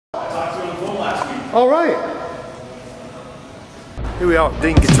All right. Here we are,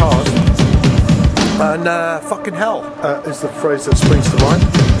 Dean Guitars. And fucking hell is the phrase that springs to mind.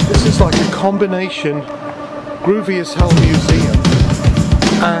 This is like a combination groovy as hell museum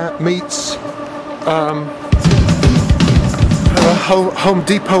meets a Home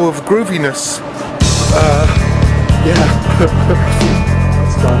Depot of grooviness. Yeah. Let's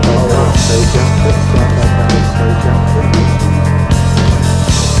start that stage out. Let's start that stage out.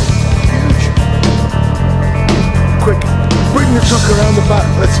 Quick, bring the truck around the back.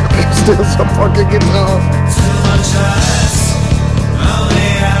 Let's steal some fucking guitar. Too much ice on the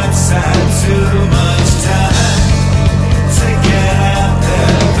outside. Too much time to get out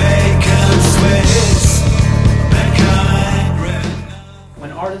there. Vacant space. When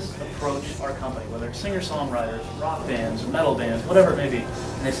artists approach our company, whether it's singer-songwriters, rock bands, metal bands, whatever it may be,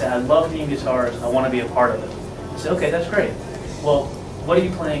 and they say, I love Dean Guitars, I want to be a part of it. I say, okay, that's great. Well, what are you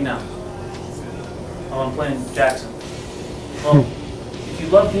playing now? Oh, I'm playing Jackson. Well, if you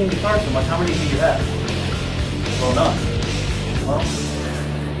love Dean Guitars so much, how many do you have? Well, none. Well,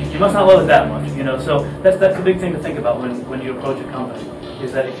 you must not love it that much, you know. So that's the big thing to think about when you approach a company,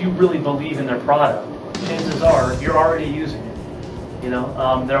 is that if you really believe in their product, chances are you're already using it. You know,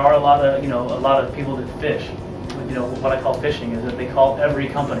 there are a lot of people that fish. You know, what I call fishing is that they call every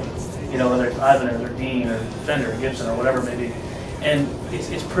company, you know, whether it's Ibanez or Dean or Fender, Gibson or whatever it may be, and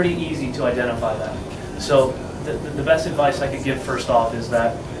it's pretty easy to identify that. So the best advice I could give first off is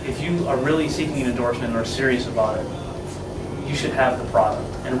that if you are really seeking an endorsement or serious about it, you should have the product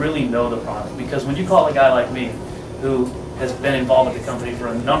and really know the product. Because when you call a guy like me, who has been involved with the company for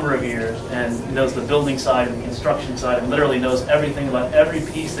a number of years and knows the building side and the construction side and literally knows everything about every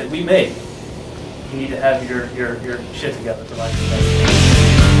piece that we make, you need to have your shit together, for lack of a better term.